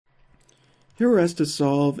Here we're asked to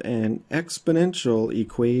solve an exponential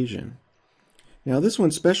equation. Now this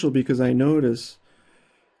one's special because I notice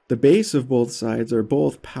the base of both sides are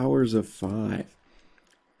both powers of 5.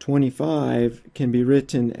 25 can be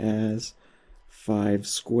written as 5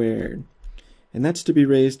 squared. And that's to be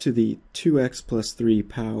raised to the 2x plus 3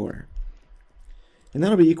 power. And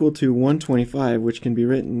that'll be equal to 125, which can be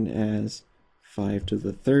written as 5 to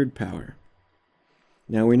the 3rd power.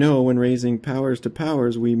 Now we know when raising powers to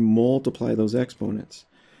powers, we multiply those exponents.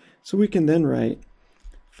 So we can then write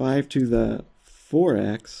 5 to the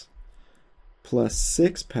 4x plus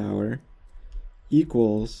 6 power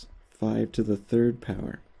equals 5 to the 3rd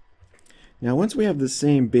power. Now once we have the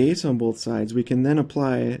same base on both sides, we can then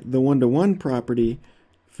apply the one-to-one property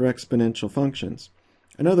for exponential functions.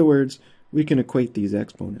 In other words, we can equate these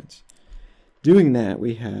exponents. Doing that,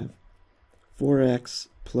 we have 4x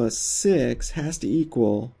plus 6 has to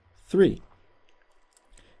equal 3.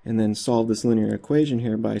 And then solve this linear equation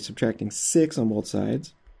here by subtracting 6 on both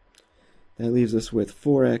sides. That leaves us with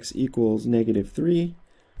 4x equals negative 3,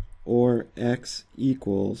 or x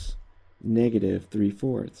equals negative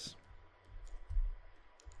 3/4.